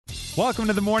Welcome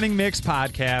to the Morning Mix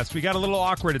podcast. We got a little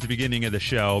awkward at the beginning of the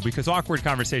show because awkward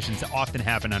conversations often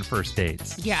happen on first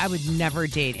dates. Yeah, I would never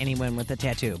date anyone with a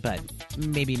tattoo, but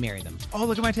maybe marry them. Oh,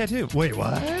 look at my tattoo. Wait,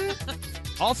 what?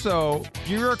 Also,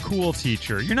 you're a cool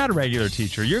teacher. You're not a regular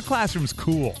teacher. Your classroom's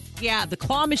cool. Yeah, the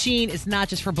claw machine is not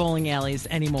just for bowling alleys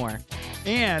anymore.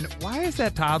 And why is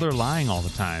that toddler lying all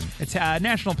the time? It's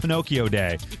National Pinocchio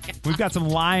Day. Yeah. We've got some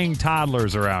lying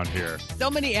toddlers around here. So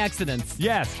many accidents.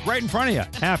 Yes, right in front of you,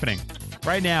 happening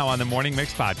right now on the Morning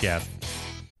Mix podcast.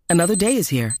 Another day is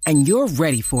here, and you're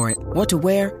ready for it. What to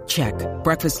wear? Check.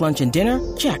 Breakfast, lunch, and dinner?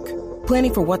 Check.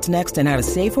 Planning for what's next and how to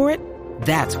save for it?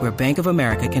 That's where Bank of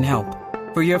America can help.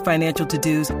 For your financial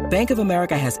to-dos, Bank of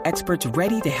America has experts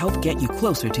ready to help get you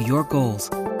closer to your goals.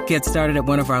 Get started at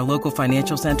one of our local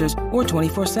financial centers or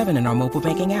 24/7 in our mobile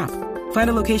banking app. Find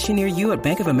a location near you at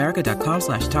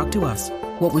bankofamerica.com/talktous.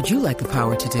 What would you like the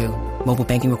power to do? Mobile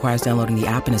banking requires downloading the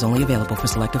app and is only available for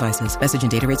select devices. Message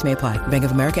and data rates may apply. Bank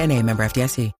of America N.A., member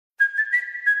FDIC.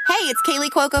 Hey, it's Kaylee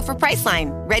Cuoco for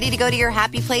Priceline. Ready to go to your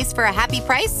happy place for a happy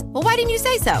price? Well, why didn't you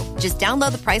say so? Just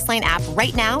download the Priceline app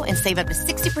right now and save up to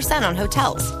 60% on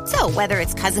hotels. So whether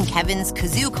it's Cousin Kevin's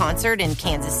Kazoo Concert in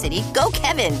Kansas City, go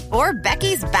Kevin, or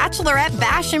Becky's Bachelorette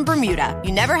Bash in Bermuda,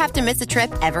 you never have to miss a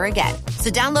trip ever again.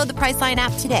 So download the Priceline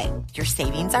app today. Your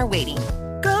savings are waiting.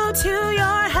 Go to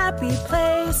your happy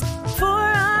place for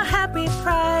a happy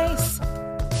price.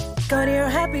 Go to your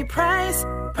happy price,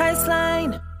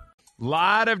 Priceline. A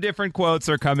lot of different quotes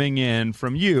are coming in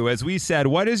from you. As we said,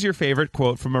 what is your favorite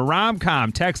quote from a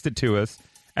rom-com? Text it to us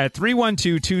at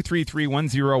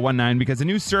 312-233-1019 because a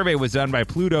new survey was done by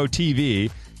Pluto TV.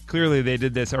 Clearly, they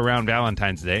did this around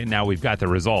Valentine's Day, and now we've got the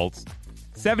results.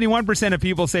 71% of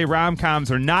people say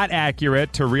rom-coms are not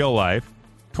accurate to real life.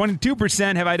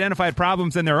 22% have identified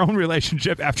problems in their own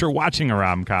relationship after watching a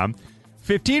rom-com.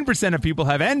 15% of people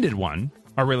have ended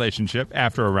a relationship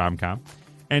after a rom-com.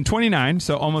 And 29,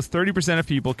 so almost 30% of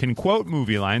people can quote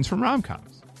movie lines from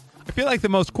rom-coms. I feel like the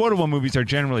most quotable movies are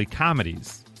generally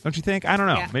comedies. Don't you think? I don't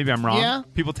know. Yeah. Maybe I'm wrong. Yeah.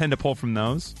 People tend to pull from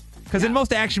those. Because in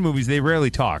most action movies, they rarely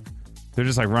talk. They're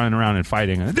just like running around and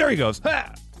fighting. And there he goes.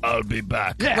 Ha! I'll be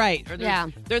back. Yeah. Right.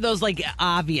 They're those like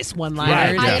obvious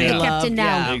one-liners. Right. I am the captain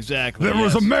now. Yeah. Exactly. There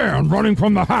was a man running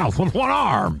from the house with one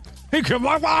arm. He killed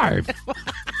my wife.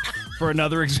 For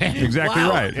another example. Exactly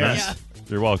right. Yes. Yeah.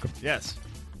 You're welcome. Yes.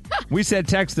 We said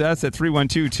text us at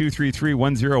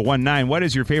 312-233-1019. What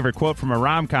is your favorite quote from a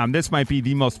rom-com? This might be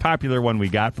the most popular one we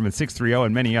got from a 630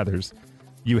 and many others.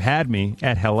 You had me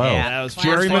at hello. Yeah, that was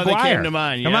Jerry Maguire. That came to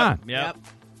mind. Come on. Yep.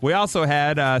 We also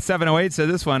had 708 said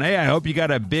this one. Hey, I hope you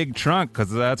got a big trunk because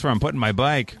that's where I'm putting my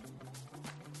bike.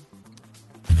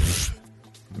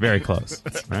 Very close.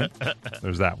 Right?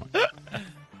 There's that one.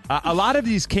 A lot of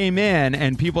these came in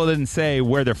and people didn't say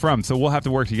where they're from, so we'll have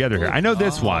to work together here. I know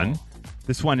this one.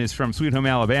 This one is from Sweet Home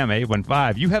Alabama,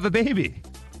 815. You have a baby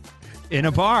in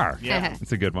a bar. Yeah.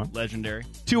 It's a good one. Legendary.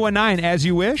 219, As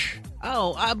You Wish.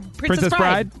 Oh, Princess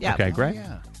Bride? Yeah. Okay, great.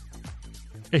 Yeah.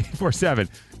 847,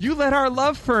 You Let Our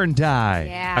Love Fern Die.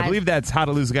 Yeah. I believe that's How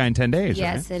to Lose a Guy in 10 Days,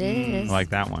 Yes, right? it is. I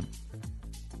like that one.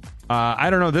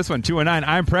 I don't know this one. 219,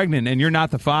 I'm pregnant and you're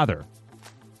not the father.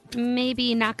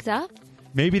 Maybe knocked up.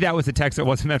 Maybe that was a text that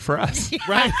wasn't meant for us.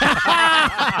 Right.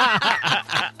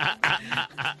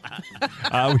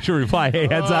 We should reply, hey,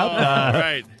 heads up.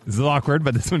 Right. This is awkward,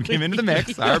 but this one came into the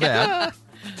mix. Our bad.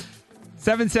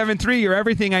 773, You're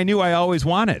Everything I Knew I Always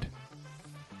Wanted.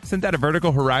 Isn't that a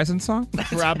Vertical Horizon song?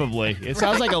 Probably. It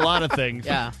sounds like a lot of things.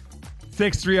 Yeah.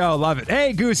 630, love it.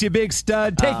 Hey, Goose, you big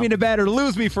stud. Take me to bed or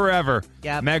lose me forever.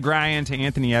 Yep. Meg Ryan to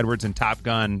Anthony Edwards and Top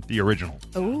Gun, the original.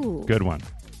 Ooh. Good one.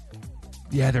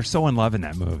 Yeah, they're so in love in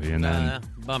that movie. And then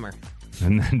Bummer.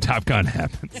 And then Top Gun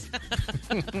happens.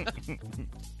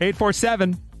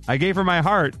 847, I gave her my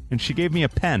heart, and she gave me a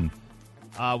pen.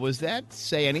 Was that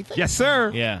Say Anything? Yes,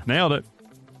 sir. Yeah. Nailed it.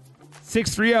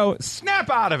 630, snap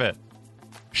out of it.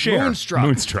 Cher. Moonstruck.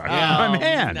 Moonstruck. Oh, my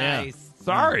man. Nice.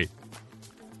 Sorry.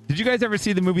 Did you guys ever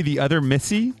see the movie The Other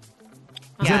Missy? Is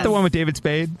that Yes. the one with David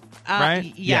Spade?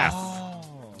 Right? Yes.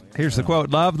 Here's the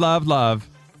quote. Love, love, love.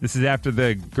 This is after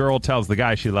the girl tells the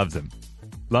guy she loves him.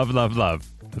 Love, love, love.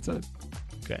 That's it.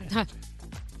 Okay.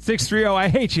 630, I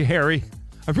hate you, Harry.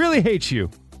 I really hate you.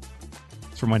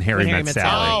 It's from When Harry Met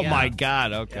Sally. Oh, Yeah. my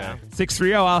God. Okay. Yeah.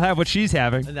 630, I'll have what she's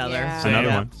having. Another. Yeah. Another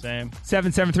Same. one. Same.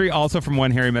 773, also from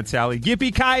When Harry Met Sally.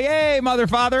 Yippee-ki-yay, mother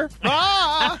father.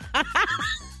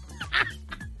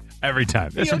 Every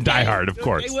time. It's from Die Hard, of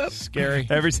course. Scary.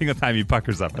 Every single time he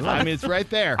puckers up. I mean, it's right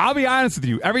there. I'll be honest with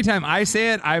you. Every time I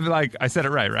say it, I'm like, I said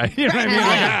it right? You know what I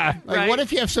mean? Like, Like, what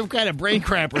if you have some kind of brain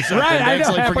cramp or something? Right, I know,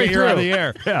 Actually, halfway forget you're on through. the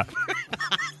air. Yeah.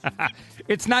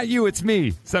 It's not you, it's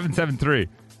me. 773.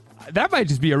 That might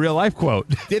just be a real life quote.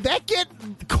 Did that get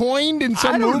coined in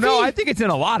some I don't movie? know. I think it's in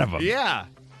a lot of them. Yeah.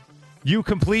 You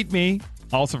complete me.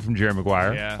 Also from Jerry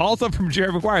Maguire. Yeah. Also from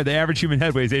Jerry Maguire. The average human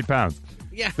head weighs 8 pounds.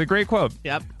 Yeah. It's a great quote.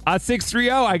 Yep. 630.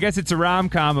 I guess it's a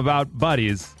rom-com about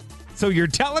buddies. So you're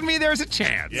telling me there's a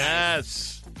chance?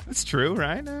 Yes. That's true,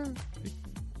 right?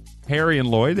 Harry and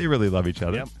Lloyd, they really love each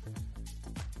other. Yep.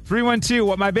 312.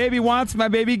 What my baby wants, my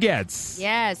baby gets.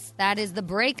 Yes, that is the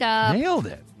breakup. Nailed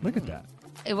it. Look at that.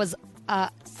 It was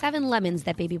 7 lemons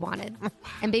that baby wanted.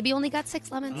 And baby only got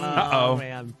 6 lemons. Uh-oh.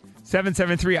 Man.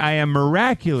 773. I am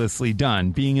miraculously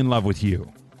done being in love with you.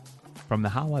 From The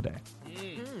Holiday.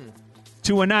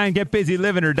 219. Get busy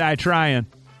living or die trying.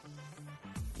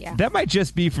 Yeah. That might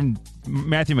just be from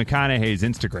Matthew McConaughey's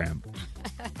Instagram.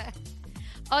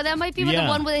 Oh, that might be the Yeah.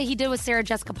 one that he did with Sarah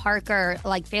Jessica Parker,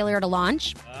 like Failure to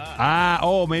Launch.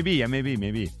 Maybe. Yeah,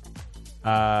 maybe.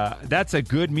 That's a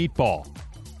good meatball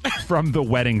from The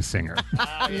Wedding Singer.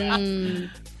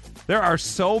 There are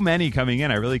so many coming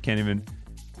in. I really can't even.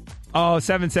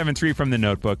 773 from The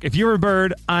Notebook. If you're a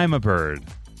bird, I'm a bird.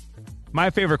 My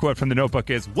favorite quote from The Notebook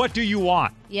is, what do you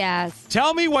want? Yes,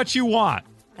 Tell me what you want.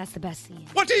 that's the best scene.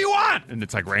 What do you want? And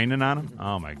it's like raining on him.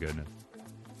 Oh, my goodness.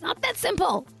 It's not that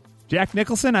simple. Jack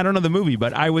Nicholson, I don't know the movie,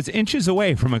 but I was inches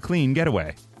away from a clean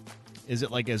getaway. Is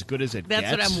it like as good as it That's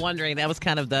gets? what I'm wondering. That was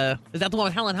kind of is that the one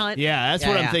with Helen Hunt? Yeah, that's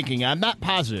what I'm yeah. thinking. I'm not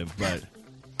positive, but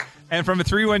And from a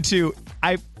 312,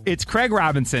 it's Craig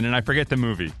Robinson, and I forget the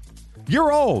movie.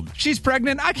 You're old. She's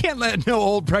pregnant. I can't let no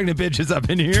old pregnant bitches up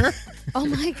in here. Oh,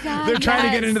 my God. They're trying to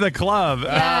yes. get into the club.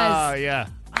 Yes. oh yeah.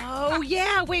 Oh,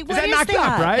 yeah. Wait, Is what that is knocked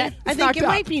that? up, right? I It's think knocked it up.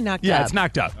 might be knocked Yeah, up. it's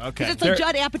knocked up. Okay. It's like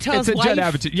Judd Apatow's It's a wife. Judd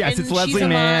Apatow. Yes, and it's Leslie she's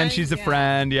Mann. alive. She's a Yeah.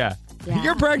 friend. Yeah. Yeah.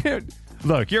 You're pregnant.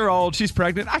 Look, you're old. She's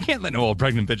pregnant. I can't let no old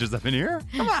pregnant bitches up in here.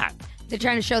 Come on. They're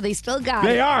trying to show they still got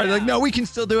They it. are. They're like, no, we can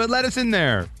still do it. Let us in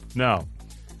there. No.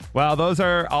 Well, those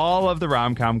are all of the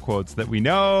rom-com quotes that we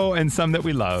know and some that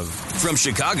we love. From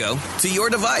Chicago to your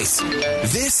device,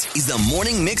 this is the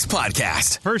Morning Mix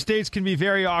Podcast. First dates can be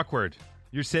very awkward.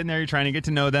 You're sitting there, you're trying to get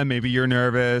to know them. Maybe you're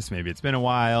nervous. Maybe it's been a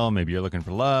while. Maybe you're looking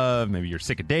for love. Maybe you're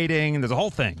sick of dating. And there's a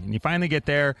whole thing. And you finally get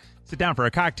there, sit down for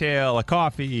a cocktail, a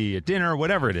coffee, a dinner,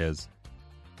 whatever it is.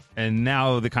 And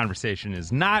now the conversation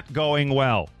is not going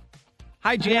well.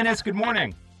 Hi, Janice. Good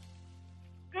morning.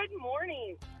 Good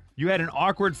morning. You had an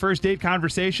awkward first date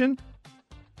conversation?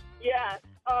 Yeah.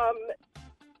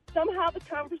 Somehow the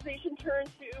conversation turned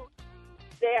to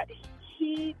that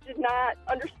he did not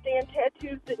understand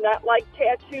tattoos, did not like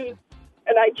tattoos,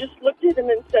 and I just looked at him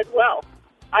and said, well,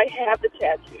 I have the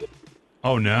tattoos.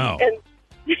 Oh, no. And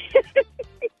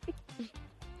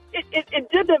it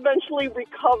did eventually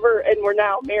recover, and we're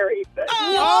now married. But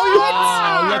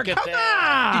Oh, look at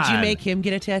that. Did you make him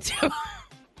get a tattoo?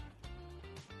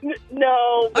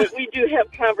 No, but we do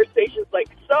have conversations like,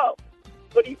 so,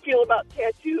 what do you feel about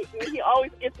tattoos? And he always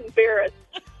gets embarrassed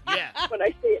Yeah. when I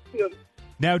say it to him.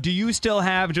 Now, do you still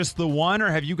have just the one,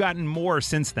 or have you gotten more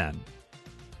since then?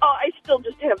 Oh, I still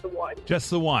just have the one.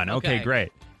 Just the one. Okay, Okay.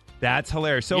 great. That's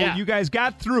hilarious. So Yeah. you guys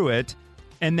got through it,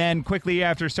 and then quickly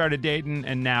after started dating,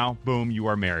 and now, boom, you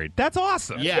are married. That's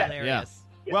awesome. Yeah. Hilarious.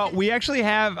 Well, we actually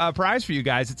have a prize for you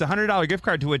guys. It's a $100 gift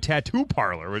card to a tattoo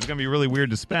parlor, which is going to be really weird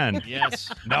to spend. Yes.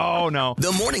 No.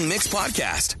 The Morning Mix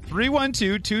Podcast.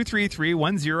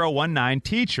 312-233-1019.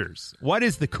 Teachers, what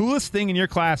is the coolest thing in your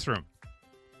classroom?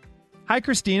 Hi,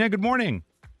 Christina. Good morning.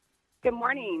 Good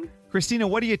morning. Christina,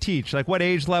 what do you teach? Like what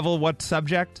age level, what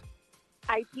subject?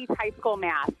 I teach high school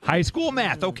math. High school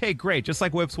math. Okay, great. Just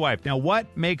like Whip's wife. Now, what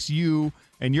makes you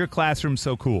and your classroom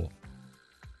so cool?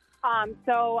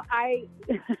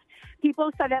 People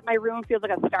said that my room feels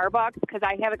like a Starbucks because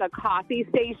I have like a coffee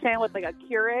station with like a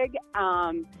Keurig.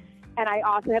 And I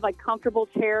also have like comfortable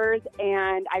chairs,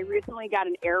 and I recently got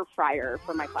an air fryer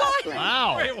for my classroom.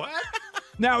 Wow. what?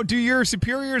 Now, do your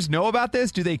superiors know about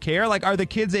this? Do they care? Like, are the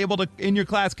kids able to, in your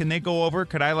class, can they go over?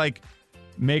 Could I, like,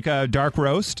 make a dark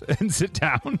roast and sit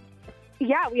down?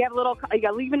 Yeah, we have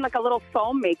even like a little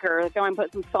foam maker. If I want to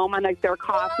put some foam on like their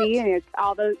coffee, and it's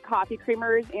all the coffee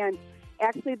creamers. And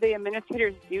actually, the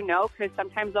administrators do know because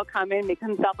sometimes they'll come in, make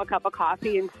themselves a cup of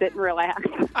coffee, and sit and relax.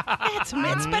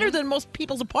 It's better than most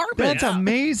people's apartments. That's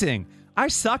amazing. I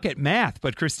suck at math,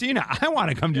 but Christina, I want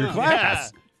to come to your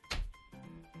class.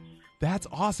 That's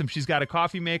awesome. She's got a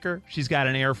coffee maker. She's got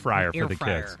an air fryer for the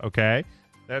kids. Okay.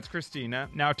 That's Christina.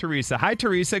 Now, Teresa. Hi,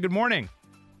 Teresa. Good morning.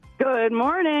 Good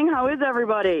morning. How is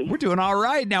everybody? We're doing all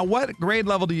right. Now, what grade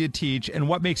level do you teach, and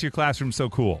what makes your classroom so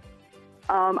cool?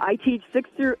 I teach 6th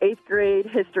through 8th grade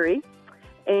history,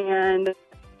 and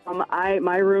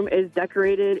My room is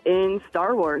decorated in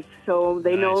Star Wars, so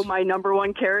they know my number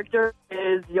one character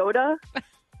is Yoda,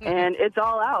 and it's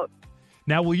all out.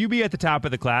 Now, will you be at the top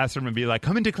of the classroom and be like,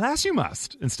 come into class, you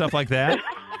must, and stuff like that?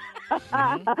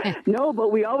 No,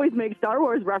 but we always make Star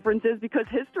Wars references because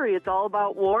history, it's all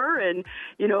about war and,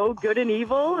 good and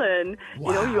evil. And,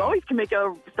 you always can make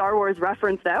a Star Wars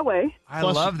reference that way. I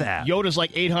Plus, love that. Yoda's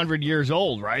like 800 years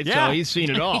old, right? Yeah. So he's seen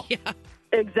it all.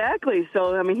 Exactly.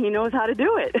 So, he knows how to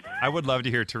do it. I would love to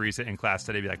hear Teresa in class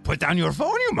today be like, put down your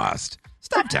phone, you must.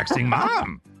 Stop texting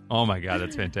Mom. Oh, my God,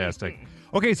 that's fantastic.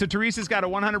 Okay, so Teresa's got a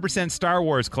 100% Star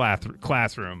Wars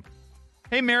classroom.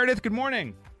 Hey, Meredith, good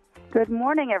morning. Good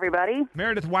morning, everybody.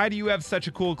 Meredith, why do you have such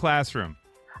a cool classroom?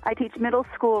 I teach middle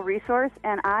school resource,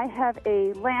 and I have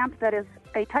a lamp that is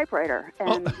a typewriter.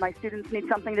 And my students need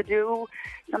something to do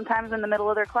sometimes in the middle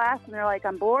of their class, and they're like,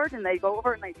 I'm bored, and they go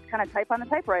over and they kind of type on the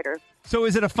typewriter. So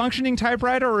is it a functioning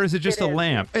typewriter, or is it just a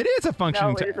lamp? It is a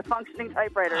functioning No, it is a functioning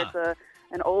typewriter. It's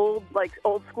an old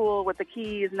school with the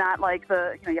keys, not like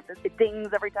it dings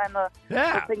every time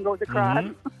the thing goes across.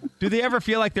 Mm-hmm. Do they ever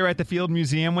feel like they're at the Field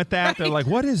Museum with that? They're like,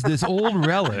 what is this old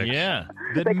relic? Yeah.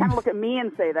 They kind of look at me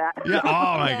and say that. Yeah.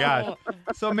 Oh, my gosh.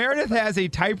 So Meredith has a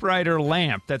typewriter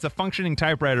lamp that's a functioning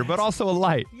typewriter, but also a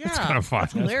light. Yeah, it's kind of fun.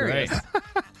 that's hilarious.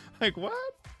 Like, what?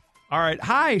 All right.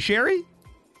 Hi, Sherry?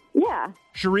 Yeah.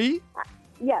 Cherie?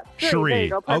 Yes.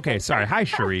 Cherie. Okay, sorry. Hi,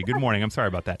 Cherie. Good morning. I'm sorry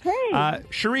about that. Hey.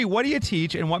 Cherie, what do you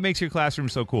teach, and what makes your classroom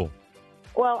so cool?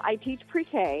 Well, I teach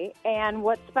pre-K, and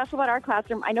what's special about our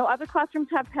classroom, I know other classrooms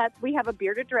have pets. We have a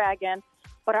bearded dragon,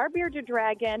 but our bearded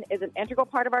dragon is an integral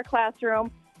part of our classroom.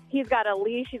 He's got a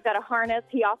leash. He's got a harness.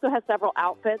 He also has several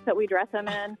outfits that we dress him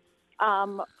in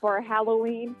for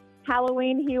Halloween.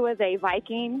 He was a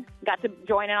Viking, got to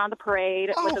join in on the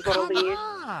parade with his little leash.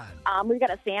 We got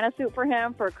a Santa suit for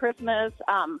him for Christmas.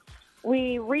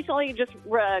 We recently just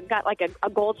got like a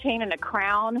gold chain and a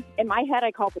crown. In my head,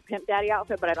 I call it the Pimp Daddy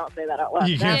outfit, but I don't say that out loud.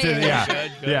 You can't say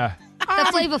that. Yeah. The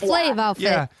Flava Flav outfit.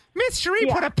 Yeah. Miss Cherie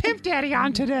put a Pimp Daddy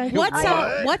on today.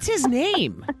 What's his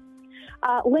name?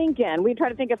 Lincoln. We try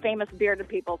to think of famous bearded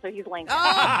people, so he's Lincoln.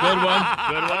 Good one.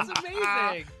 Good one. That's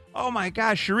amazing. Oh, my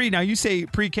gosh. Cherie, now you say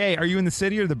pre-K. Are you in the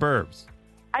city or the burbs?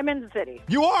 I'm in the city.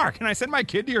 You are. Can I send my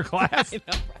kid to your class?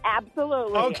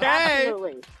 Absolutely. Okay.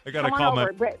 Absolutely. I got to Come call on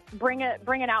my... over. Bring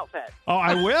an outfit. Oh,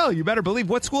 I will. You better believe.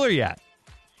 What school are you at?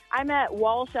 I'm at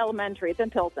Walsh Elementary. It's in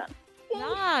Tilton.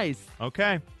 Nice.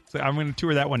 Okay. So I'm going to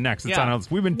tour that one next. It's Yeah. on.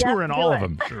 We've been Yep, touring do all it. of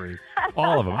them, Cherie.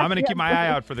 All of them. I'm going to keep my eye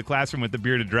out for the classroom with the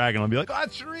bearded dragon. I'll be like, oh,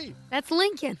 it's Cherie. That's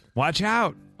Lincoln. Watch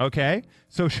out. Okay.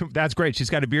 So that's great. She's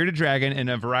got a bearded dragon in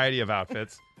a variety of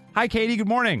outfits. Hi, Katie. Good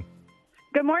morning.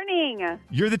 Good morning.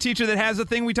 You're the teacher that has the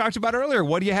thing we talked about earlier.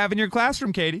 What do you have in your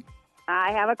classroom, Katie?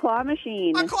 I have a claw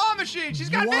machine. A claw machine. She's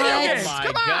got What? video Oh, games. my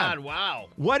Come on. God. Wow.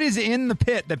 What is in the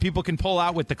pit that people can pull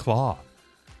out with the claw?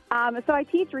 So I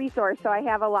teach resource, so I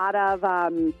have a lot of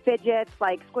fidgets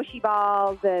like squishy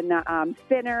balls and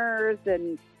spinners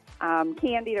and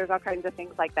candy. There's all kinds of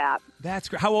things like that. That's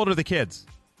great. How old are the kids?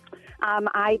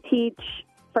 I teach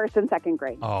first and second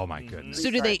grade. Oh, my goodness. So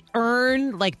do they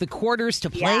earn like the quarters to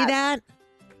play Yes. that?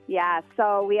 Yeah,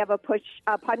 so we have a punch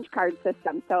card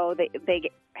system. So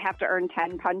they have to earn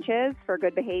 10 punches for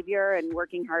good behavior and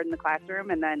working hard in the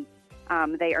classroom, and then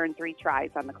they earn 3 tries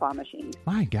on the claw machine.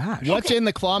 My gosh. What's in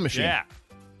the claw machine? Yeah.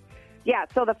 Yeah,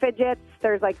 so the fidgets,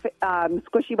 there's like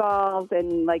squishy balls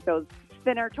and like those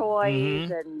spinner toys.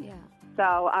 And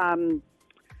so,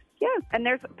 yeah, and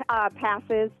there's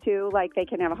passes too, like they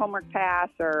can have a homework pass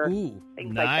or things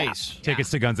like that. Nice.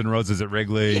 Tickets to Guns N' Roses at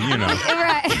Wrigley, you know.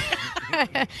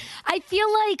 Right. I feel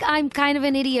like I'm kind of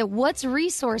an idiot. What's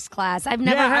resource class? I've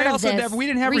never Yeah, heard I of also this. we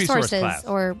didn't have resource Resources class.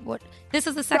 or what? This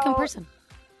is the second person.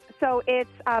 So it's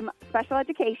special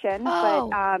education, Oh.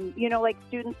 but, like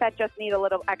students that just need a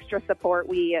little extra support,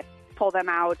 we pull them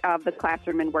out of the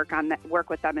classroom and work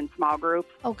with them in small groups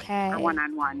Okay. or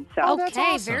one-on-one. So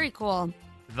Okay, very cool.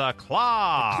 The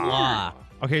claw. Claw.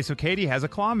 Okay, so Katie has a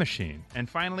claw machine. And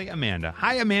finally, Amanda.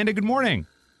 Hi, Amanda. Good morning.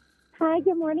 Hi,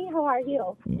 good morning. How are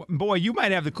you? Boy, you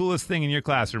might have the coolest thing in your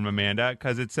classroom, Amanda,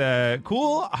 because it's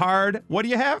cool, hard. What do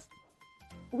you have?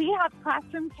 We have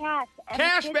classroom cash. And the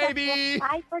Cash, kids have to baby!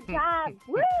 Apply for jobs.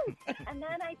 Woo! And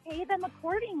then I pay them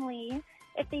accordingly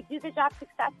if they do the job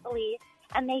successfully,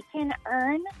 and they can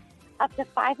earn up to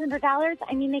 $500.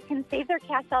 I mean, they can save their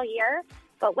cash all year,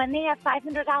 but when they have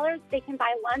 $500, they can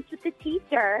buy lunch with the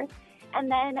teacher. And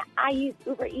then I use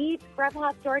Uber Eats,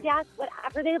 Grubhub, DoorDash,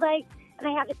 whatever they like, and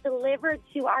I have it delivered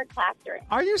to our classroom.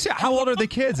 Are you serious? How old are the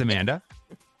kids, Amanda?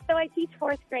 So I teach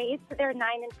 4th grade, so they're 9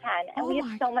 and 10, and we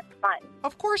have so much fun.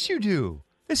 Of course you do.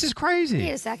 This is crazy.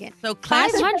 Wait a second. So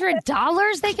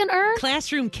 $500 they can earn?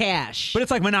 Classroom cash. But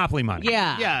it's like Monopoly money.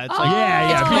 Yeah. Yeah, it's Oh. like Yeah.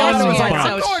 It's Beyond classroom was like, cash.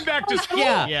 I'm going back to school.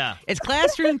 Yeah. Yeah. It's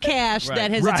classroom cash Right.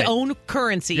 that has Right. its own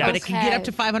currency, Yes. but it can get up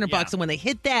to Okay. $500. And when they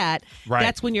hit that, Right.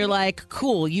 that's when you're like,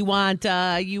 cool. You want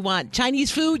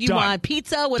Chinese food, you Done. want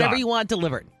pizza, whatever Done. you want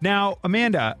delivered. Now,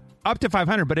 Amanda, up to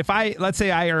 500. But if let's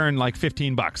say I earn like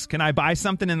 $15, can I buy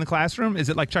something in the classroom? Is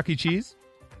it like Chuck E. Cheese?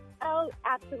 Oh,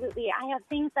 absolutely. I have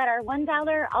things that are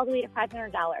 $1 all the way to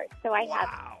 $500. So I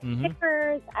have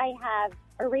stickers, I have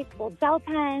erasable gel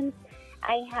pens,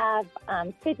 I have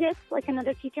fidgets, like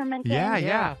another teacher mentioned.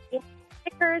 Yeah. We have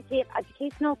stickers, we have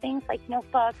educational things like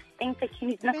notebooks, things that you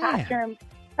use in the Man. classroom,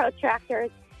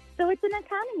 protractors. So it's an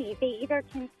economy. They either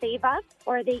can save up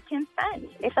or they can spend.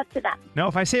 It's up to them. No,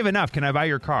 if I save enough, can I buy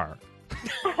your car?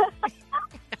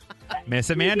 Miss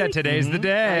Amanda, today's the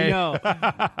day. I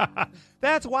know.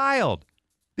 That's wild.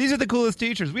 These are the coolest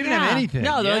teachers. We didn't have anything.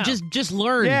 No, Yeah. just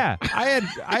learn. Yeah, I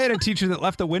had a teacher that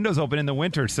left the windows open in the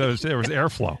winter so there was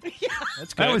airflow.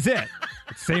 That's good. That was it.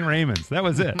 It's St. Raymond's. That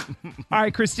was it. All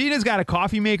right, Christina's got a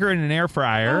coffee maker and an air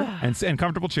fryer and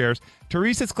comfortable chairs.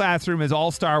 Teresa's classroom is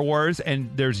all Star Wars and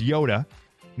there's Yoda.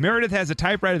 Meredith has a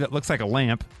typewriter that looks like a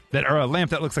lamp, or a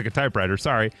lamp that looks like a typewriter.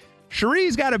 Sorry.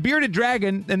 Cherie's got a bearded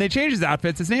dragon, and they changed his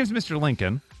outfits. His name's Mr.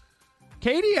 Lincoln.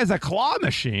 Katie has a claw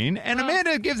machine, and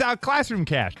Amanda gives out classroom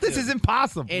cash. This is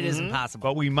impossible. It is impossible.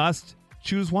 But we must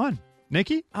choose one.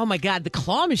 Nikki? Oh, my God. The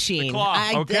claw machine. The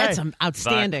claw. Okay. That's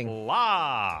outstanding. The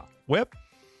claw. Whip?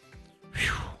 I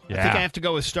think I have to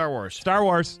go with Star Wars. Star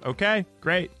Wars. Okay,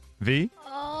 great. V?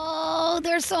 Oh,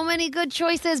 there's so many good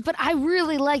choices, but I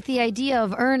really like the idea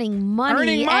of earning money,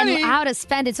 Earning money? and how to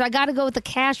spend it. So I got to go with the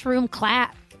cash room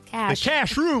cash. The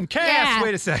cash room cash. Yeah.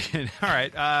 Wait a second. All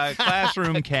right.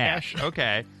 Classroom cash.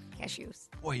 Okay. Cashews.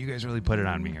 Boy, you guys really put it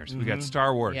on me here. So we got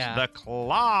Star Wars, Yeah. the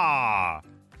claw,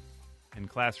 and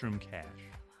classroom cash.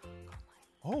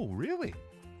 Oh, really?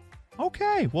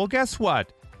 Okay. Well, guess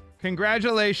what?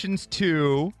 Congratulations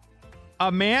to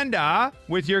Amanda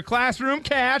with your classroom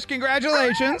cash.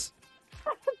 Congratulations.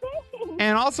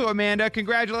 And also, Amanda,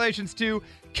 congratulations to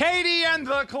Katie and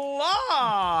the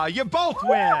Claw. You both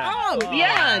win. Oh,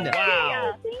 man.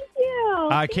 Wow. Thank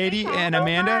you. Katie and so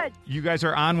Amanda, much. you guys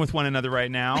are on with one another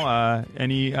right now.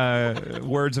 Any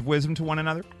words of wisdom to one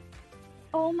another?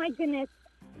 Oh, my goodness.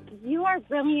 You are a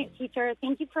brilliant teacher.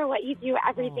 Thank you for what you do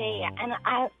every day. And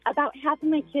about half of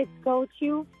my kids go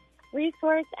to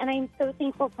resource, and I'm so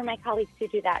thankful for my colleagues who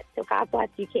do that. So God bless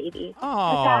you, Katie. That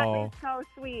Oh, is so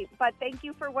sweet. But thank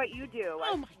you for what you do.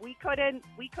 We couldn't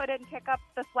pick up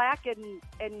the slack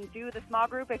and do the small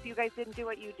group if you guys didn't do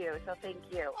what you do. So thank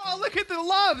you. oh, look at the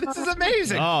love. This is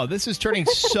amazing. Oh, this is turning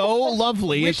so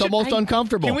lovely. We It's should- almost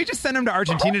uncomfortable. Can we just send them to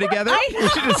Argentina together? We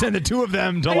should just send the two of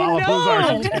them to I Lollapalooza, know.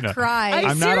 Argentina. Cry. I'm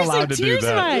not seriously allowed to do tears that.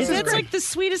 in my eyes. This is That's great. like the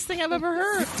sweetest thing I've ever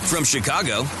heard. From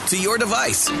Chicago to your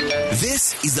device.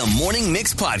 This is the Morning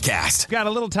Mix Podcast. Got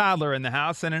a little toddler in the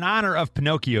house, and in honor of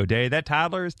Pinocchio Day, that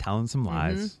toddler is telling some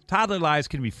lies. Toddler lies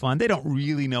can be fun. They don't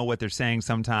really know what they're saying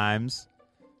sometimes.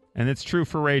 And it's true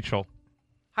for Rachel.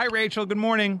 Hi, Rachel. Good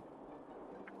morning.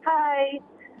 Hi.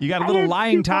 You got a I little had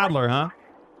lying two toddler, huh?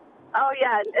 Oh,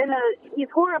 yeah, and he's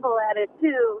horrible at it,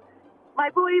 too. My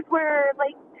boys were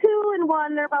like 2 and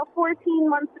 1. They're about 14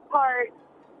 months apart.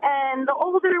 And the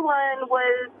older one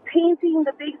was painting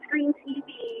the big screen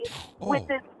TV with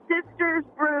his sister's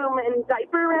broom and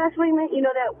diaper rash ointment. You know,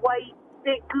 that white,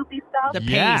 big, goopy stuff? The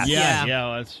Yes. paste.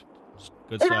 Yeah, that's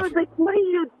good And I stuff. was like, what are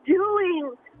you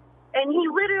doing? And he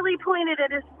literally pointed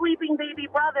at his sleeping baby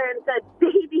brother and said,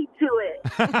 baby to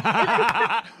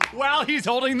it. While he's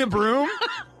holding the broom?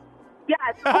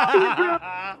 Yes, holding the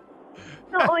broom,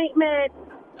 the ointment,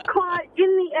 caught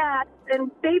in the act, and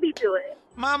baby to it.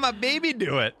 Mama, baby,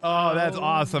 do it. Oh, that's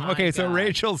awesome. my Okay, so God.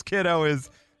 Rachel's kiddo is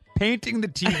painting the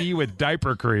TV with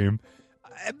diaper cream.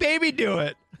 Baby, do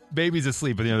it. Baby's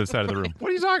asleep on the other side of the room. What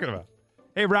are you talking about?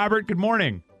 Hey, Robert, good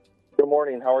morning. Good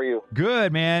morning. How are you?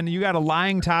 Good, man. You got a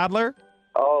lying toddler?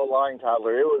 Oh, lying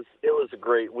toddler. It was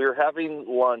great. We were having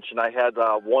lunch, and I had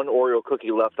one Oreo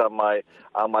cookie left on my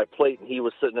plate, and he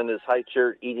was sitting in his high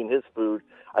chair eating his food.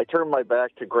 I turned my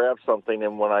back to grab something,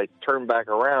 and when I turned back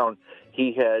around,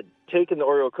 he had taken the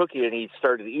Oreo cookie and he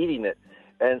started eating it.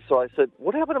 And so I said,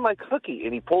 "What happened to my cookie?"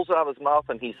 And he pulls it out of his mouth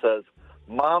and he says,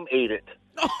 "Mom ate it,"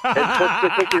 and puts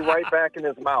the cookie right back in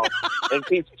his mouth and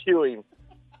keeps chewing.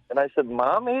 And I said,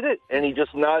 "Mom ate it?" And he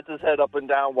just nods his head up and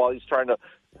down while he's trying to,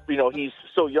 he's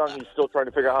so young, he's still trying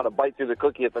to figure out how to bite through the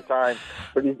cookie at the time.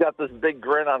 But he's got this big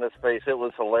grin on his face. It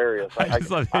was hilarious. I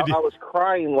just love that. was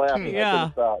crying laughing. I Yeah.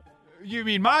 couldn't stop. You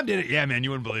mean Mom did it? Yeah, man, you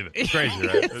wouldn't believe it. It's crazy,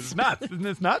 right? It's nuts. Isn't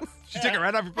this nuts? She took it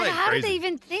right off your plate. How did Crazy. they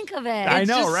even think of it? I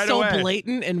know, just right so away.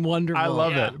 blatant and wonderful. I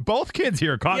love it. Both kids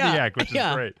here caught the act, which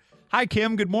is great. Hi,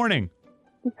 Kim. Good morning.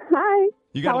 Hi.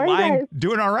 You got How a are you lying. guys?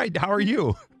 Doing all right. How are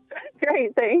you?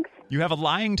 Great, thanks. You have a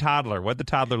lying toddler. What'd the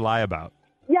toddler lie about?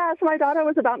 Yeah, so my daughter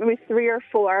was about maybe 3 or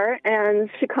 4, and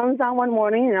she comes down one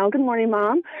morning, good morning,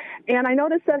 Mom. And I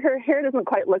noticed that her hair doesn't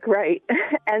quite look right.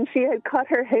 And she had cut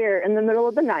her hair in the middle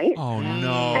of the night. Oh,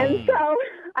 no. And so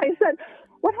I said,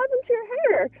 what happened to your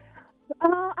hair?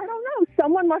 I don't know.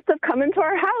 Someone must have come into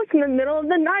our house in the middle of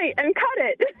the night and cut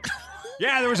it.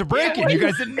 Yeah, there was a break-in. You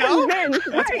guys didn't know? That's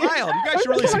wild. You guys should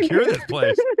really secure this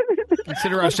place.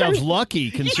 Consider ourselves lucky,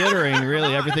 considering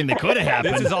really everything that could have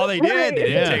happened. This is all they did. They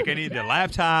didn't take any of the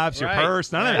laptops, your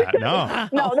purse, none of that. No.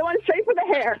 No, they went straight for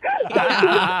the hair. But she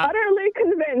was utterly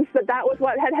convinced that that was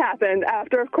what had happened.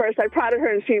 After, of course, I prodded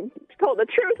her and she told the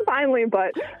truth finally,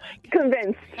 but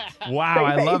convinced. Wow,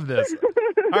 I love this.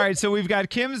 All right, so we've got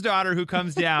Kim's daughter who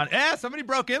comes down. Somebody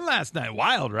broke in last night.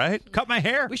 Wild, right? Cut my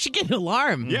hair. We should get an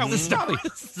alarm. Yeah, this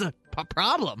is a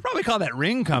problem. Probably call that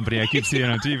Ring Company I keep seeing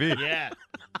on TV. Yeah.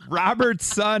 Robert's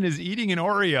son is eating an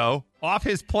Oreo off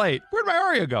his plate. Where'd my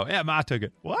Oreo go? Yeah, Ma took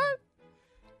it. What?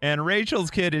 And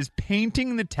Rachel's kid is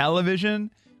painting the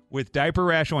television with diaper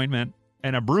rash ointment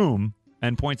and a broom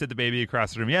and points at the baby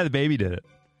across the room. Yeah, the baby did it.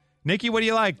 Nikki, what do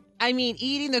you like? I mean,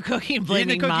 eating the cookie and Eating the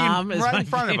blaming cookie Mom is right my in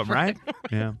front of him, right?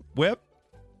 Yeah. Whip?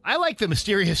 I like the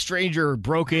mysterious stranger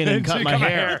broke in and cut my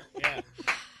hair.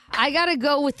 I got to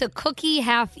go with the cookie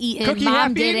half-eaten. Cookie Mom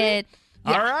half-eaten? did it.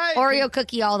 All right. Oreo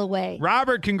cookie all the way.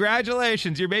 Robert,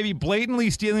 congratulations. Your baby blatantly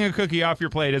stealing a cookie off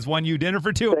your plate has won you dinner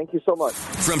for 2. Thank you so much.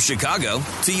 From Chicago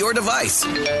to your device,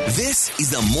 this is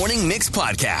the Morning Mix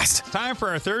Podcast. Time for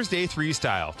our Thursday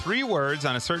Freestyle. 3 words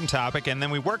on a certain topic, and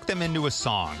then we work them into a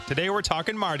song. Today we're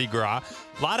talking Mardi Gras.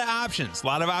 A lot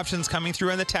of options coming through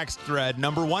in the text thread.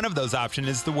 Number 1 of those options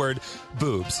is the word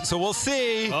boobs. So we'll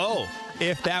see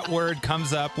if that word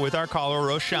comes up with our caller,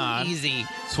 Roshan. Easy.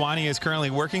 Swanee is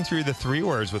currently working through the 3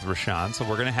 words with Roshan, so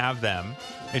we're going to have them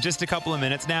in just a couple of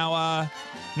minutes. Now,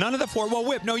 none of the 4. Well,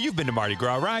 Whip, no, you've been to Mardi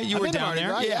Gras, right? You I've were been to down Mardi there?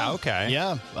 Gras, Yeah, okay.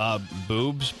 Yeah.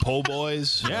 Boobs, po'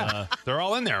 boys. Yeah. They're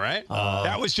all in there, right?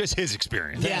 That was just his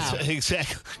experience. That's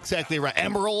exactly right.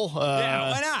 Emerald.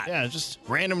 Yeah, why not? Yeah, just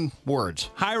random words.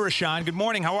 Hi, Roshan. Good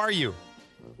morning. How are you?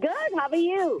 Good. How are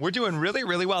you? We're doing really,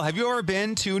 really well. Have you ever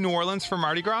been to New Orleans for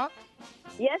Mardi Gras?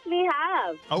 Yes, we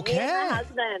have. Okay. Me and my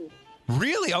husband.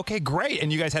 Really? Okay, great.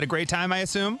 And you guys had a great time, I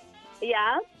assume?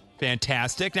 Yeah.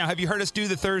 Fantastic. Now, have you heard us do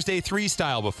the Thursday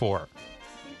Freestyle before?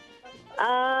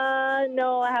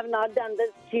 No, I have not done the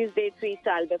Tuesday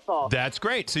freestyle before. That's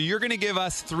great. So you're going to give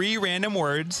us 3 random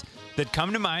words that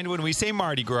come to mind when we say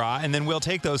Mardi Gras, and then we'll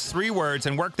take those 3 words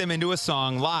and work them into a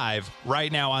song live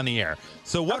right now on the air.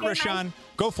 So what, Okay, Roshan?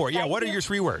 Go for it. Yeah, what are your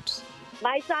 3 words?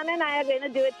 My son and I are going to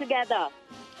do it together.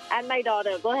 And my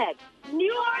daughter. Go ahead.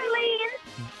 New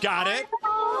Orleans. Got it.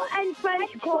 Carnival and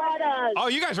French Quarters. Oh,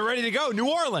 you guys are ready to go. New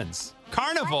Orleans,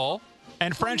 Carnival,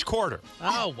 and French Quarter.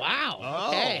 Oh, wow.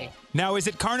 Okay. Now, is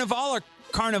it Carnival or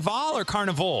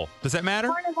Carnival? Does that matter?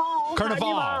 Carnival.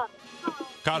 Carnival,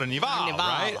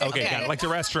 right? Okay, got it. Like the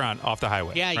restaurant off the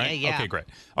highway. Yeah, right? yeah. Okay, great.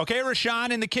 Okay,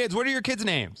 Rashawn and the kids, what are your kids'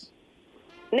 names?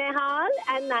 Nehal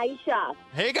and Naisha.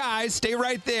 Hey, guys, stay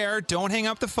right there. Don't hang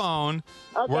up the phone.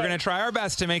 Okay. We're going to try our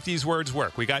best to make these words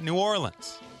work. We got New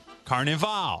Orleans,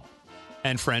 Carnival,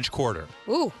 and French Quarter.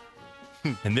 Ooh.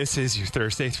 And this is your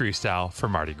Thursday Freestyle for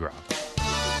Mardi Gras.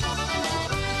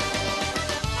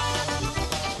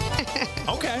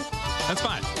 Okay, that's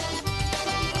fine.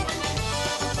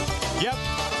 Yep,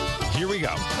 here we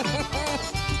go.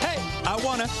 Hey, I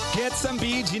want to get some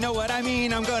beads, you know what I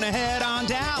mean? I'm going to head on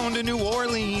down to New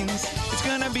Orleans. It's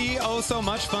going to be oh so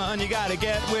much fun. You got to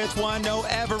get with one, know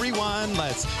everyone.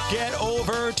 Let's get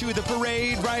over to the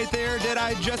parade right there. Did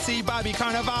I just see Bobby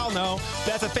Carnival? No,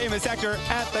 that's a famous actor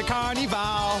at the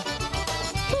Carnival.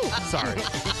 Ooh, sorry.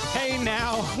 Hey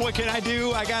now, what can I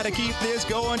do? I gotta keep this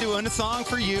going, doing a song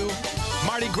for you.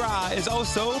 Mardi Gras is oh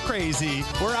so crazy.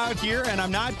 We're out here and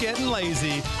I'm not getting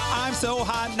lazy. I'm so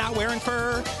hot, not wearing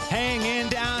fur, hanging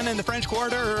down in the French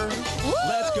Quarter. Woo!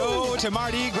 Let's go to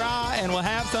Mardi Gras and we'll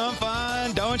have some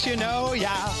fun, don't you know? Yeah.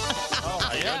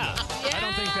 Oh, yeah. I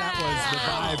don't think that was the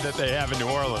vibe that they have in New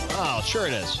Orleans. Oh, sure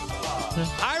it is.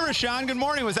 Hi, Rashawn. Good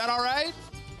morning. Was that all right?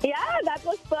 Yeah, that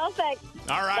was perfect.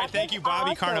 All right. Thank you,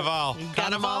 Bobby Carnival.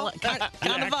 Carnival.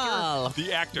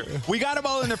 The actor. We got them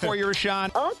all in there for you, Rashawn.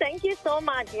 Oh, thank you so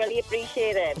much. Really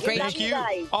appreciate it. We Great. love Thank you you.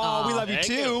 guys. Oh, we love you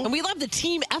too. And we love the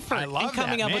team effort I love in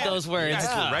coming that, up with man. those words. You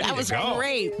guys were ready That to was go.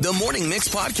 great. The Morning Mix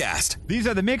Podcast. These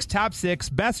are the Mixed Top 6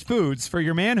 Best Foods for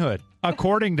Your Manhood,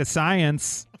 according to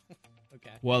science.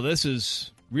 Well, this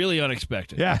is really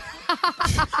unexpected. Yeah.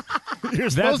 You're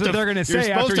That's what they're going to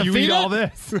say after you eat all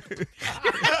this.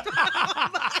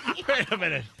 Wait a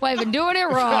minute. Well, I've been doing it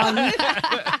wrong.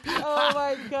 Oh,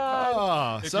 my God.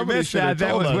 Oh, If you somebody missed should have that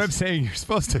told was us. Web saying you're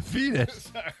supposed to feed it.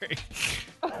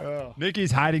 Sorry.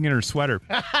 Nikki's hiding in her sweater.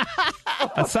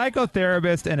 A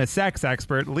psychotherapist and a sex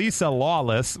expert, Lisa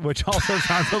Lawless, which also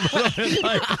sounds a little bit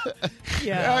like...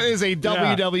 That is a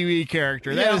WWE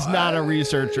character. That is not a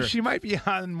researcher. She might be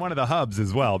on one of the hubs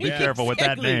as well. Be Yeah. careful with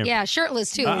that name. Yeah,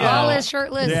 shirtless too. Uh-oh. Lawless,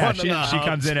 shirtless. Yeah, One of she the comes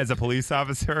hubs. in as a police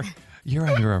officer. You're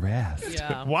under arrest.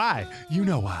 Yeah. Why? You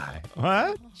know why.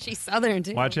 What? She's Southern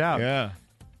too. Watch out. Yeah.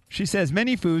 She says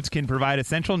many foods can provide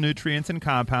essential nutrients and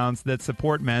compounds that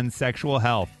support men's sexual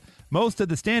health. Most of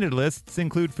the standard lists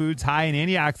include foods high in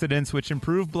antioxidants, which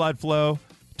improve blood flow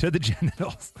to the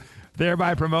genitals,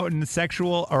 thereby promoting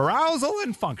sexual arousal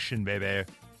and function, baby.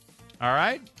 All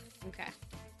right? Okay.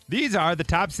 These are the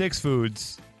top 6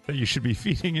 foods that you should be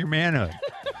feeding your manhood.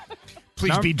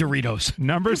 Please be Doritos.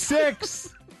 Number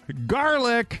 6,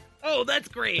 garlic. Oh, that's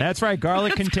great. That's right.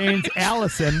 Garlic contains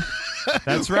allicin.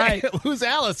 That's right. Who's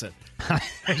Allison?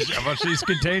 Well, she's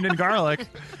contained in garlic,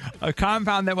 a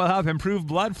compound that will help improve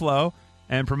blood flow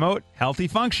and promote healthy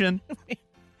function.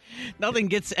 Nothing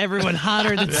gets everyone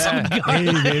hotter than some Hey,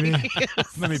 garlic. baby.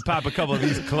 Let me pop a couple of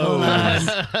these cloves.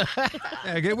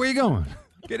 Yeah, where you going?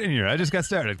 Get in here. I just got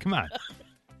started. Come on.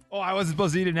 Oh, I wasn't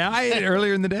supposed to eat it now? I ate it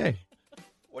earlier in the day.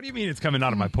 What do you mean it's coming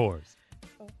out of my pores?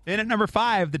 And at number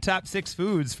 5, the top 6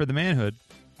 foods for the manhood.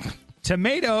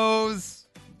 Tomatoes.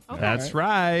 That's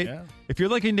right. Yeah. If you're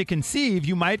looking to conceive,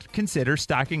 you might consider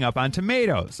stocking up on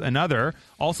tomatoes. Another,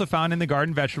 also found in the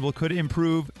garden vegetable, could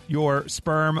improve your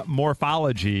sperm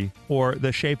morphology or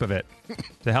the shape of it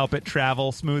to help it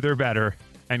travel smoother, better,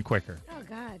 and quicker. Oh,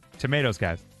 God. Tomatoes,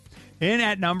 guys. In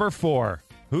at number 4,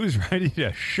 who's ready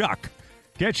to shuck?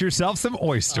 Get yourself some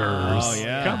oysters. Oh,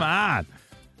 yeah. Come on.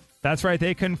 That's right.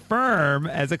 They confirm,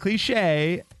 as a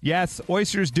cliche, yes,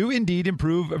 oysters do indeed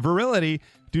improve virility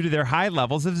due to their high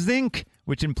levels of zinc,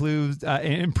 which improves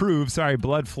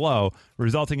blood flow,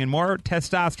 resulting in more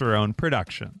testosterone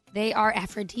production. They are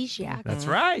aphrodisiac. That's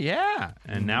right, yeah.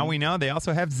 And now we know they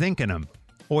also have zinc in them.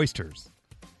 Oysters.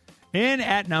 In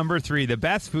at number 3, the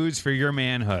best foods for your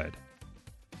manhood.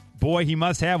 Boy, he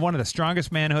must have one of the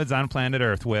strongest manhoods on planet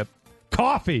Earth, Whip.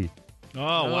 Coffee.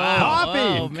 Oh, wow. Coffee.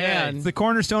 Oh, man. It's the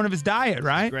cornerstone of his diet,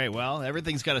 right? Great. Well,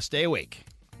 everything's got to stay awake.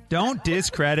 Don't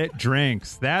discredit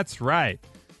drinks. That's right.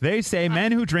 They say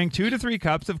men who drink 2 to 3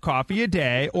 cups of coffee a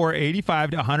day or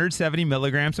 85 to 170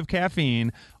 milligrams of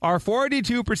caffeine are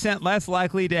 42% less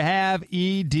likely to have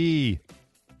ED.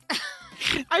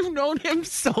 I've known him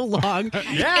so long,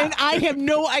 Yeah. and I have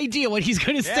no idea what he's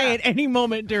going to say Yeah. at any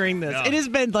moment during this. No. It has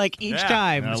been like each Yeah.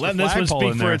 time. No, Letting this one flagpole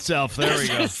speak in for there. itself. There we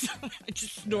go. I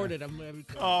just snorted. Oh,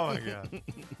 my God.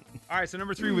 All right, so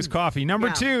number 3 was coffee. Number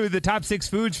Yeah. 2, the top 6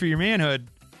 foods for your manhood.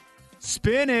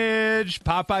 Spinach.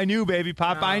 Popeye knew, baby.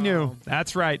 Popeye knew.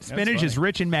 That's right. Spinach is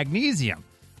rich in magnesium,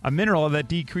 a mineral that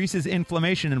decreases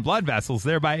inflammation in blood vessels,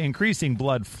 thereby increasing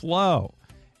blood flow.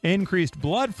 Increased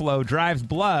blood flow drives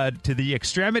blood to the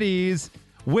extremities,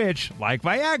 which, like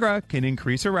Viagra, can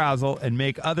increase arousal and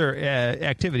make other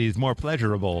activities more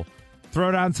pleasurable.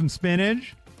 Throw down some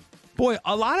spinach. Boy,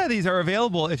 a lot of these are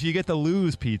available if you get the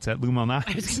Lou's pizza at Lou Malnati's.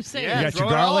 I was going to say. Yeah, You got throw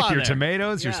your it all garlic, on your there.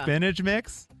 tomatoes, your Yeah. spinach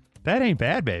mix. That ain't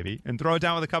bad, baby. And throw it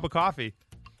down with a cup of coffee.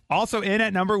 Also in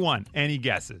at number 1, any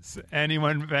guesses?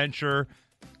 Anyone venture,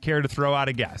 care to throw out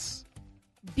a guess?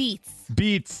 Beets.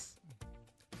 Beets.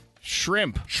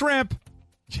 Shrimp. Shrimp.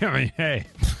 I mean, hey.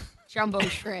 Jumbo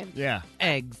shrimp. Yeah.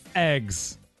 Eggs.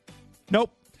 Eggs.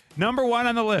 Nope. Number 1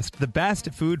 on the list, the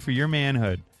best food for your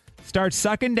manhood. Start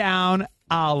sucking down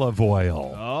olive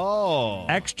oil. Oh.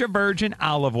 Extra virgin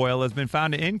olive oil has been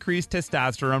found to increase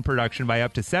testosterone production by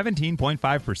up to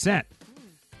 17.5%.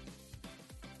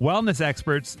 Wellness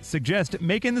experts suggest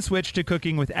making the switch to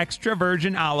cooking with extra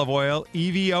virgin olive oil,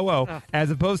 EVOO, as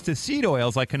opposed to seed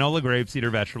oils like canola, grapeseed, or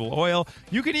vegetable oil.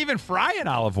 You can even fry in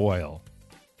olive oil.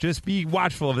 Just be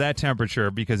watchful of that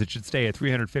temperature because it should stay at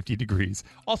 350 degrees.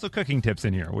 Also, cooking tips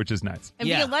in here, which is nice. And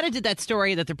Yeah. Violetta did that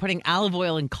story that they're putting olive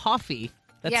oil in coffee.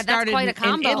 That Yeah, that's started quite a in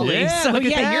combo. Italy. Yeah, So look at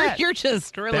yeah, that. you're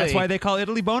just really. That's why they call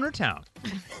Italy Boner Town.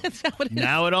 That's not what it is.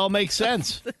 Now it all makes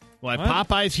sense. Why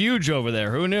Popeye's huge over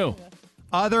there. Who knew?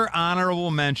 Other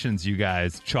honorable mentions, you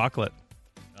guys. Chocolate.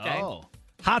 Oh.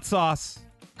 Hot sauce,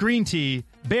 green tea,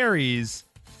 berries,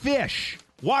 fish,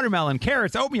 watermelon,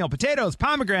 carrots, oatmeal, potatoes,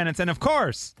 pomegranates, and of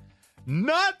course,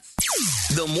 nuts.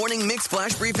 The Morning Mix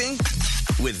Flash Briefing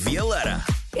with Violetta.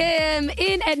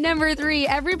 In at number 3,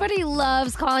 everybody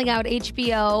loves calling out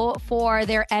HBO for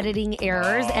their editing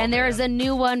errors, and there's a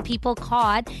new one people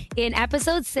caught in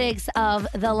episode 6 of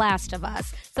The Last of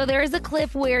Us. So there is a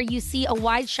clip where you see a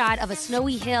wide shot of a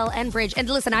snowy hill and bridge. And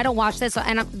listen, I don't watch this, so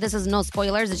this is no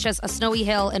spoilers. It's just a snowy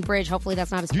hill and bridge. Hopefully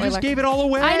that's not a spoiler. You just gave it all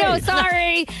away. I know,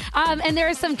 sorry. And there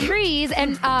are some trees,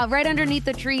 and right underneath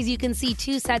the trees, you can see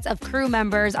 2 sets of crew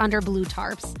members under blue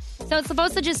tarps. So it's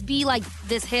supposed to just be like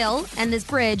this hill and this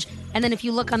bridge, and then if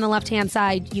you look on the left-hand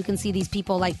side, you can see these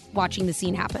people like watching the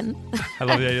scene happen. I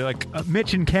love that. You're like,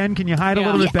 Mitch and Ken, can you hide a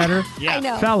little bit better? Yeah. I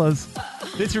know. Fellas,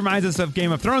 this reminds us of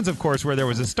Game of Thrones, of course, where there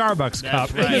was a Starbucks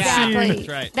cup. Right. Exactly. That's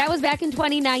right. That was back in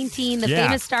 2019, the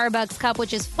famous Starbucks cup,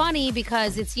 which is funny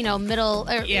because it's,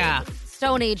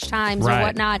 Stone Age times or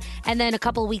whatnot. And then a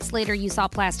couple of weeks later, you saw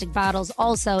plastic bottles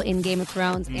also in Game of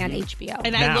Thrones and HBO.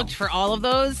 And I looked for all of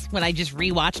those when I just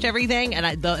rewatched everything,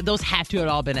 and those have to have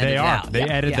all been edited out. They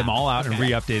edited them all out and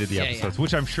re-updated the episodes,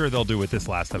 which I'm sure they'll do with this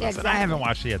Last of Us. Exactly. And I haven't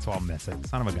watched it yet, so I'll miss it.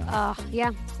 Son of a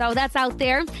gun. So that's out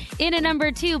there. In at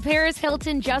number 2, Paris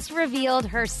Hilton just revealed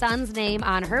her son's name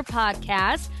on her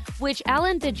podcast, which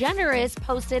Ellen DeGeneres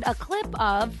posted a clip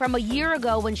of from a year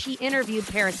ago when she interviewed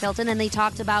Paris Hilton, and they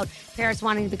talked about Paris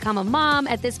wanting to become a mom.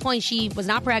 At this point, she was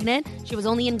not pregnant. She was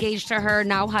only engaged to her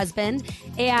now husband.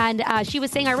 And she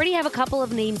was saying, I already have a couple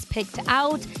of names picked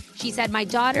out. She said, my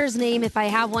daughter's name, if I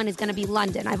have one, is going to be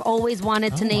London. I've always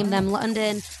wanted to name them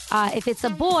London. If it's a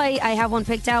boy, I have one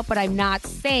picked out, but I'm not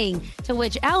saying. To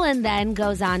which Ellen then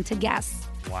goes on to guess.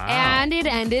 Wow. And it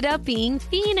ended up being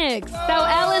Phoenix. So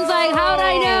Ellen's like, how'd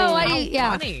I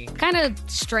know? Funny. Kind of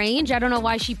strange. I don't know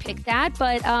why she picked that,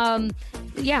 but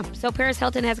so Paris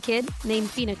Hilton has a kid named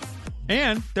Phoenix.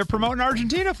 And they're promoting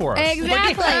Argentina for us. Exactly. Look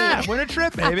at that. Win a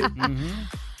trip, baby.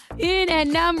 In at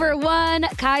number 1,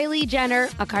 Kylie Jenner,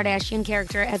 a Kardashian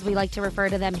character, as we like to refer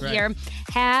to them here,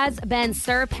 has been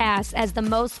surpassed as the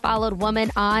most followed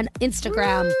woman on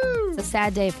Instagram. Woo! It's a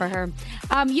sad day for her.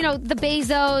 The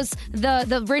Bezos,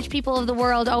 the rich people of the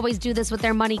world always do this with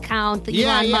their money count. The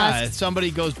Elon Musk.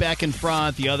 Somebody goes back in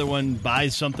front, the other one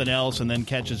buys something else and then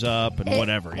catches up and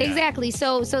whatever. Yeah. Exactly.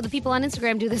 So the people on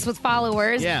Instagram do this with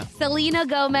followers. Yeah. Selena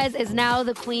Gomez is now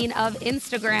the queen of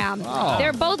Instagram. Oh.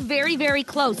 They're both very, very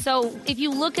close. So if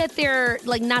you look at their,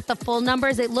 not the full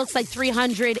numbers, it looks like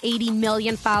 380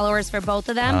 million followers for both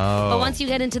of them. Oh. But once you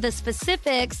get into the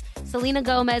specifics, Selena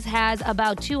Gomez has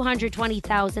about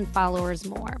 220,000 followers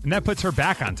more. And that puts her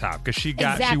back on top because she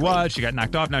got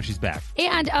knocked off. Now she's back.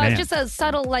 And just a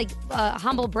subtle,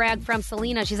 humble brag from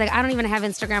Selena. She's like, I don't even have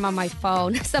Instagram on my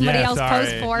phone. Somebody else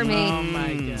posts for me. Oh,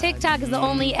 my God. TikTok is the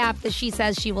only app that she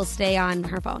says she will stay on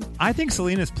her phone. I think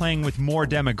Selena's playing with more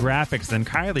demographics than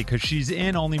Kylie because she's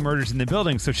in Only Murders in the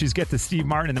Building, so she's get the Steve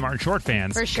Martin and the Martin Short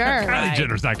fans. For sure. Kylie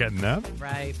Jenner's not getting them.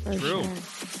 Right. For True. sure.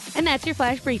 And that's your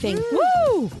Flash Briefing.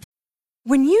 Woo!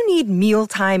 When you need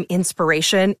mealtime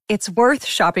inspiration, it's worth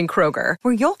shopping Kroger,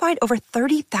 where you'll find over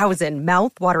 30,000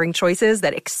 mouth-watering choices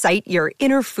that excite your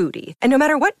inner foodie. And no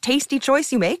matter what tasty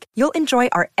choice you make, you'll enjoy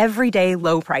our everyday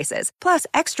low prices, plus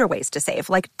extra ways to save,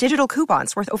 like digital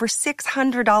coupons worth over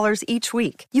 $600 each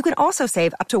week. You can also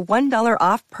save up to $1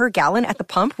 off per gallon at the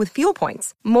pump with fuel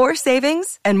points. More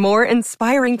savings and more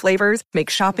inspiring flavors make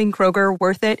shopping Kroger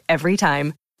worth it every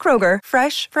time. Kroger,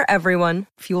 fresh for everyone.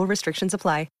 Fuel restrictions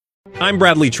apply. I'm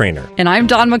Bradley Trainer. And I'm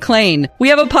Don McClain. We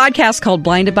have a podcast called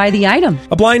Blinded by the Item.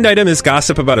 A blind item is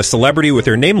gossip about a celebrity with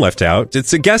their name left out.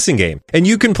 It's a guessing game, and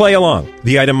you can play along.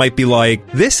 The item might be like,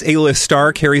 this A-list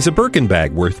star carries a Birkin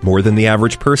bag worth more than the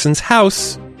average person's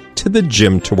house to the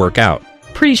gym to work out.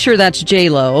 Pretty sure that's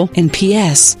J-Lo. And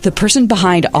P.S. the person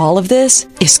behind all of this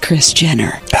is Kris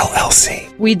Jenner,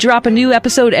 LLC. We drop a new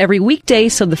episode every weekday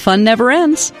so the fun never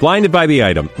ends. Blinded by the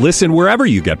Item. Listen wherever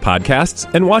you get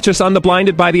podcasts and watch us on the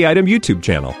Blinded by the Item YouTube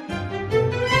channel.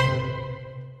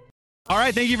 All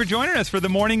right, thank you for joining us for the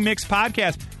Morning Mix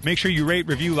podcast. Make sure you rate,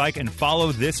 review, like, and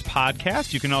follow this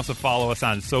podcast. You can also follow us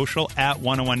on social at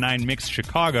 1019 Mix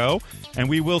Chicago. And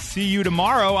we will see you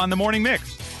tomorrow on the Morning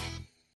Mix.